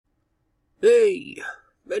Hey,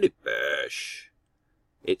 Medic Bash.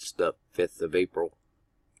 It's the 5th of April,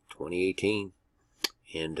 2018.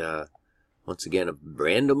 And once again, a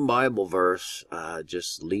random Bible verse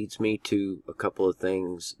just leads me to a couple of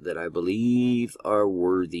things that I believe are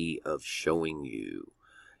worthy of showing you.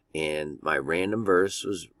 And my random verse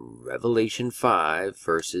was Revelation 5,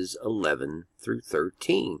 verses 11 through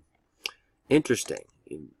 13. Interesting.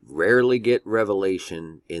 You rarely get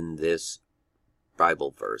revelation in this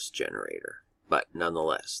Bible verse generator, but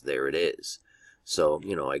nonetheless, there it is. So,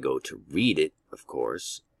 I go to read it, of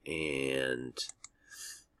course, and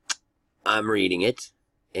I'm reading it,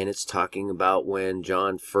 and it's talking about when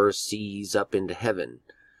John first sees up into heaven,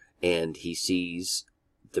 and he sees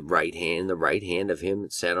the right hand of him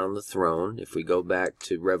that sat on the throne. If we go back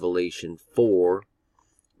to Revelation 4,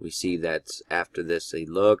 we see that after this they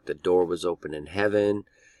looked, the door was open in heaven,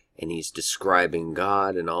 and he's describing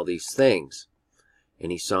God and all these things.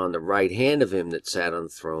 And he saw on the right hand of him that sat on the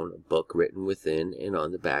throne a book written within, and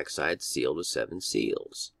on the backside sealed with 7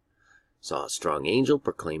 seals. Saw a strong angel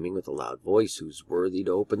proclaiming with a loud voice, "Who's worthy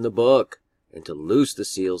to open the book, and to loose the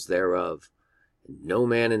seals thereof? And no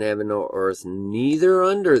man in heaven nor earth, neither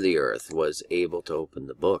under the earth, was able to open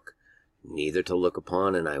the book, neither to look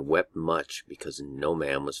upon. And I wept much, because no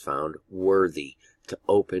man was found worthy to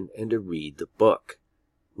open and to read the book,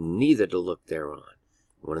 neither to look thereon.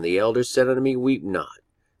 One of the elders said unto me, Weep not.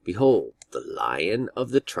 Behold, the Lion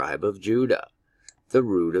of the tribe of Judah, the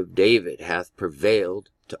Root of David, hath prevailed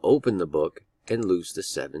to open the book and loose the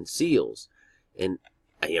 7 seals." And,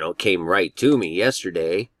 it came right to me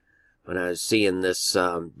yesterday when I was seeing this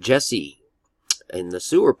Jesse in the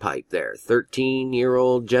sewer pipe there.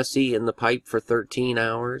 13-year-old Jesse in the pipe for 13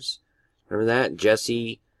 hours. Remember that?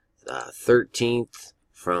 Jesse, 13th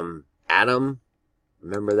from Adam.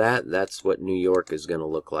 Remember that? That's what New York is going to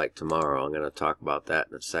look like tomorrow. I'm going to talk about that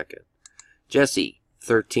in a second. Jesse,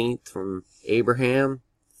 13th from Abraham,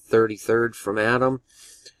 33rd from Adam.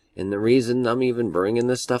 And the reason I'm even bringing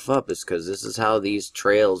this stuff up is because this is how these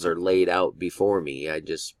trails are laid out before me. I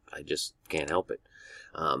just can't help it.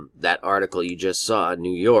 That article you just saw in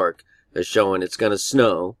New York, they're showing it's going to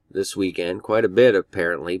snow this weekend, quite a bit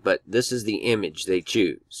apparently, but this is the image they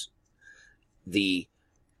choose. The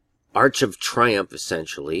Arch of Triumph,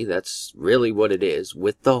 essentially, that's really what it is,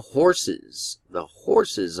 with the horses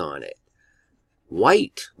on it.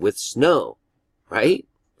 White with snow, right?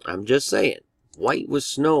 I'm just saying, white with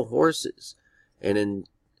snow horses. And in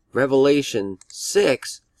Revelation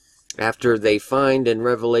 6, after they find in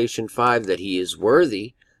Revelation 5 that he is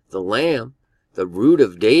worthy, the Lamb, the Root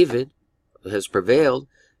of David, has prevailed.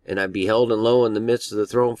 And I beheld, and lo, in the midst of the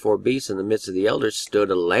throne 4 beasts, in the midst of the elders stood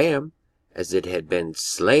a lamb, as it had been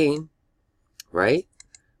slain. Right?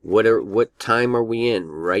 What time are we in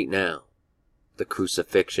right now? The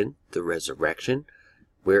crucifixion, the resurrection.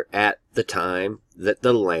 We're at the time that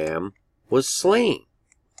the lamb was slain.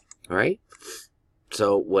 Right?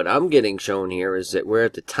 So what I'm getting shown here is that we're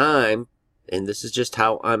at the time, and this is just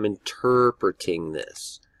how I'm interpreting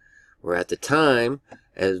this. We're at the time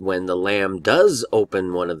as when the lamb does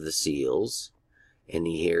open one of the seals, and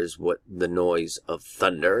he hears what the noise of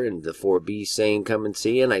thunder, and the 4 beasts saying, Come and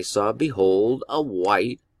see. And I saw, behold, a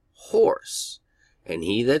white horse, and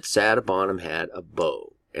he that sat upon him had a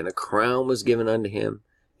bow, and a crown was given unto him,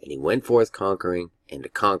 and he went forth conquering and to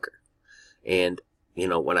conquer. And,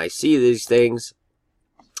 when I see these things,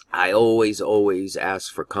 I always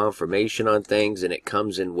ask for confirmation on things, and it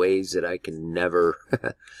comes in ways that I can never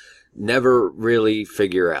really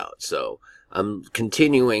figure out. So I'm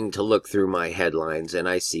continuing to look through my headlines, and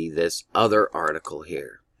I see this other article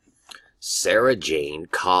here. Sarah Jane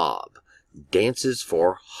Cobb dances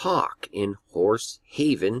for Hawk in Horse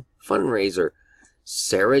Haven fundraiser.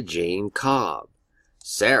 Sarah Jane Cobb.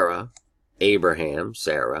 Sarah, Abraham,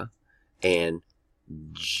 Sarah, and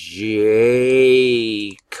Jacob.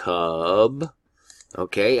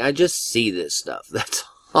 Okay, I just see this stuff. That's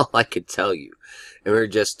all I could tell you. And we're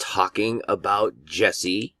just talking about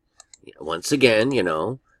Jesse. Once again,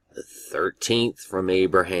 the 13th from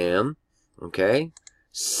Abraham, okay?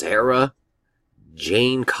 Sarah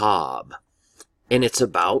Jane Cobb. And it's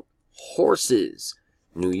about horses.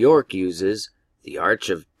 New York uses the Arch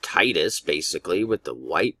of Titus, basically, with the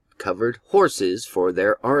white-covered horses for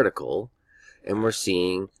their article. And we're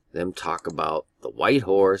seeing them talk about the white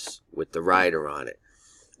horse with the rider on it.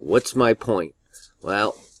 What's my point?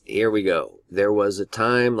 Well, here we go. There was a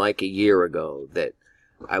time like a year ago that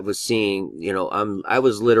I was seeing, I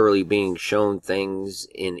was literally being shown things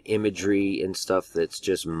in imagery and stuff that's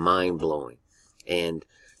just mind-blowing. And,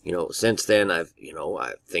 since then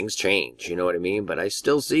things change, you know what I mean? But I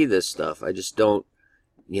still see this stuff. I just don't,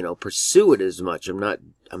 you know, pursue it as much. I'm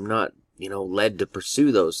not, you know, led to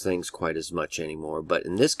pursue those things quite as much anymore. But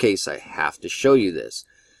in this case, I have to show you this.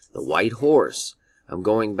 The white horse. I'm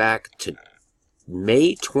going back to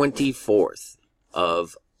May 24th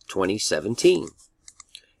of 2017.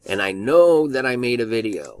 And I know that I made a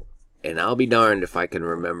video. And I'll be darned if I can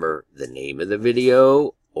remember the name of the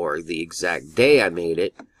video or the exact day I made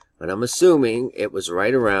it. But I'm assuming it was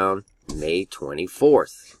right around May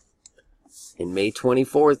 24th. And May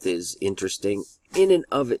 24th is interesting in and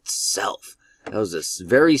of itself. That was this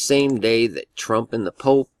very same day that Trump and the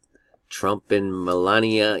Pope, Trump and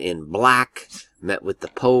Melania in black, met with the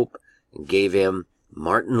Pope and gave him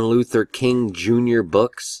Martin Luther King Jr.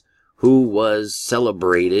 books, who was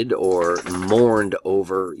celebrated or mourned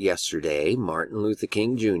over yesterday, Martin Luther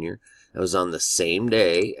King Jr. That was on the same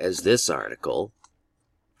day as this article.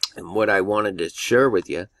 And what I wanted to share with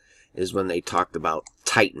you is when they talked about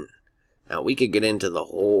Titan. Now, we could get into the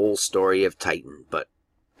whole story of Titan, but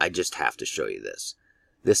I just have to show you this.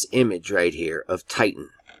 This image right here of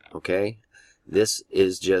Titan, okay? This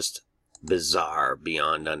is just bizarre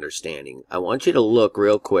beyond understanding. I want you to look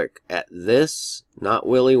real quick at this, not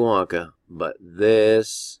Willy Wonka, but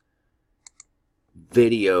this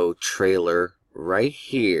video trailer right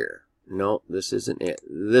here. No, this isn't it.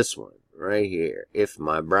 This one right here, if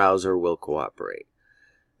my browser will cooperate.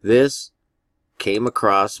 This came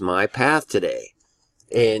across my path today.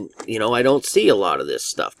 And, you know, I don't see a lot of this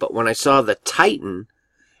stuff. But when I saw the Titan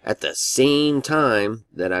at the same time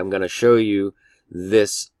that I'm going to show you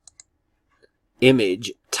this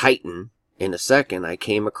image, Titan, in a second, I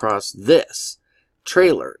came across this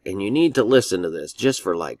trailer. And you need to listen to this just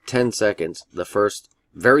for like 10 seconds. The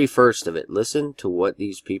very first of it. Listen to what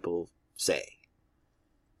these people say.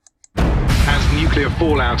 As nuclear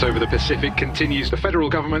fallout over the Pacific continues, the federal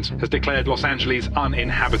government has declared Los Angeles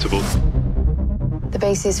uninhabitable. The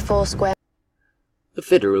base is 4 square. The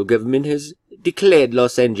federal government has declared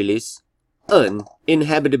Los Angeles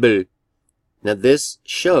uninhabitable. Now, this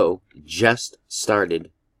show just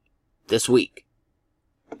started this week.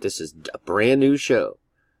 This is a brand new show.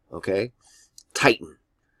 Okay? Titan.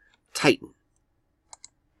 Titan.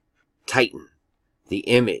 Titan. The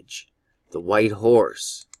image. The white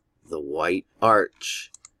horse. The white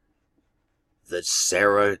arch. The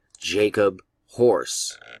Sarah Jacob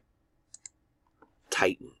horse.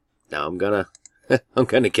 Titan. Now I'm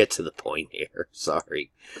gonna get to the point here.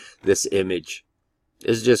 Sorry. This image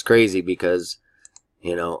is just crazy because,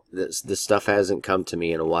 you know, this stuff hasn't come to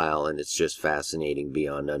me in a while, and it's just fascinating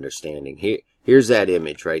beyond understanding. Here's that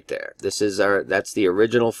image right there. That's the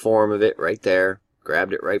original form of it right there.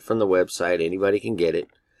 Grabbed it right from the website. Anybody can get it.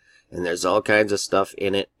 And there's all kinds of stuff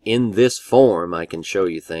in it. In this form, I can show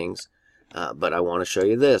you things. But I want to show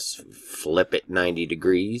you this. Flip it 90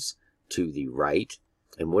 degrees to the right.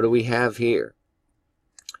 And what do we have here?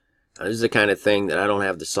 Now, this is the kind of thing that I don't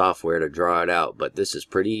have the software to draw it out. But this is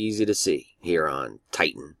pretty easy to see here on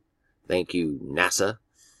Titan. Thank you, NASA.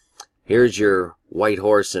 Here's your white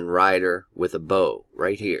horse and rider with a bow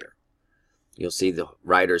right here. You'll see the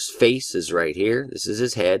rider's face is right here. This is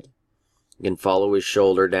his head. You can follow his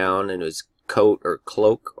shoulder down and his coat or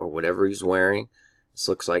cloak or whatever he's wearing. This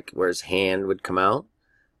looks like where his hand would come out.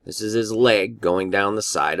 This is his leg going down the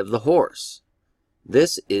side of the horse.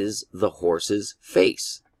 This is the horse's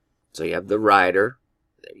face. So you have the rider.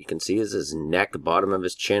 You can see his neck, the bottom of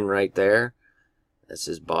his chin right there. That's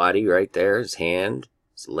his body right there, his hand,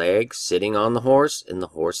 his leg sitting on the horse, and the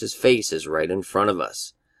horse's face is right in front of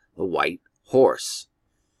us. The white horse.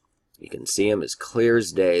 You can see him as clear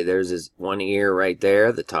as day. There's his one ear right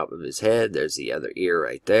there, the top of his head. There's the other ear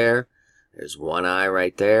right there. There's one eye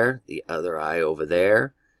right there, the other eye over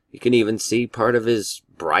there. You can even see part of his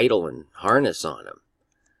bridle and harness on him.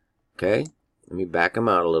 Okay, let me back him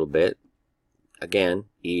out a little bit. Again,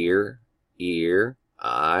 ear, ear,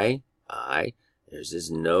 eye, eye. There's his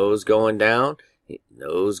nose going down,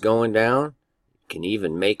 nose going down. You can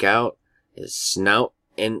even make out his snout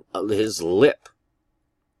and his lip.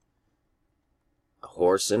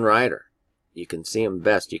 Horse and rider. You can see him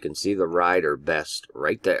best. You can see the rider best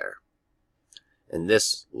right there. And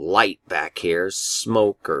this light back here,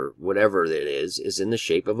 smoke or whatever it is in the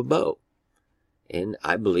shape of a bow. And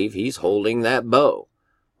I believe he's holding that bow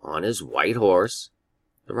on his white horse,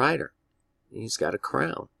 the rider. He's got a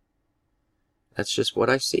crown. That's just what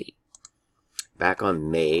I see. Back on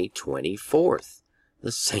May 24th,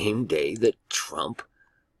 the same day that Trump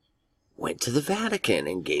went to the Vatican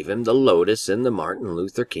and gave him the lotus and the Martin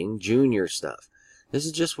Luther King Jr. stuff. This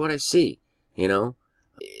is just what I see, you know.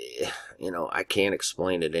 I can't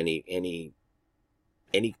explain it any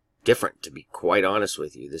different, to be quite honest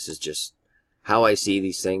with you. This is just how I see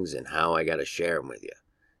these things and how I got to share them with you,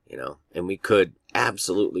 you know. And we could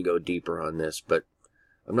absolutely go deeper on this, but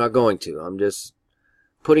I'm not going to. I'm just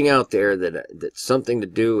putting out there that that's something to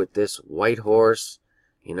do with this white horse,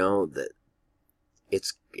 you know, that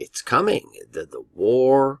it's coming. The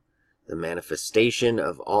war, the manifestation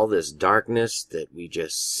of all this darkness that we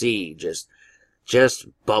just see, just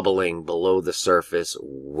bubbling below the surface,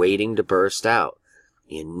 waiting to burst out.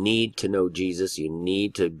 You need to know Jesus. You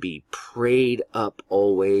need to be prayed up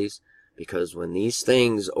always, because when these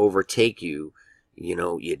things overtake you, you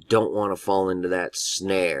know, you don't want to fall into that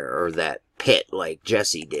snare or that pit like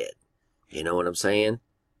Jesse did. You know what I'm saying?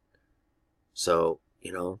 So,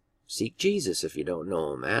 you know, seek Jesus if you don't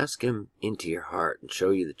know him. Ask him into your heart and show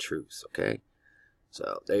you the truth, okay?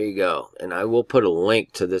 So, there you go. And I will put a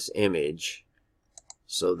link to this image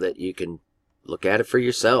so that you can look at it for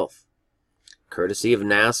yourself. Courtesy of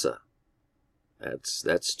NASA.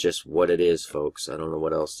 That's just what it is, folks. I don't know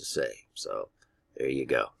what else to say. So, there you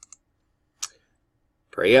go.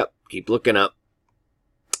 Pray up. Keep looking up.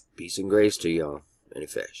 Peace and grace to y'all. Many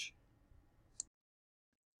fish.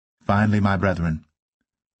 Finally, my brethren,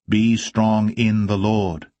 be strong in the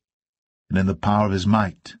Lord, and in the power of his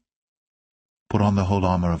might. Put on the whole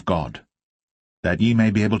armour of God, that ye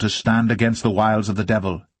may be able to stand against the wiles of the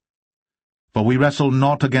devil. For we wrestle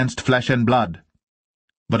not against flesh and blood,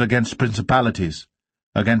 but against principalities,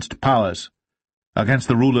 against powers, against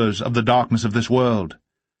the rulers of the darkness of this world,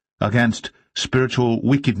 against spiritual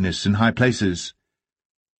wickedness in high places.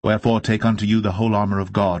 Wherefore take unto you the whole armour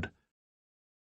of God,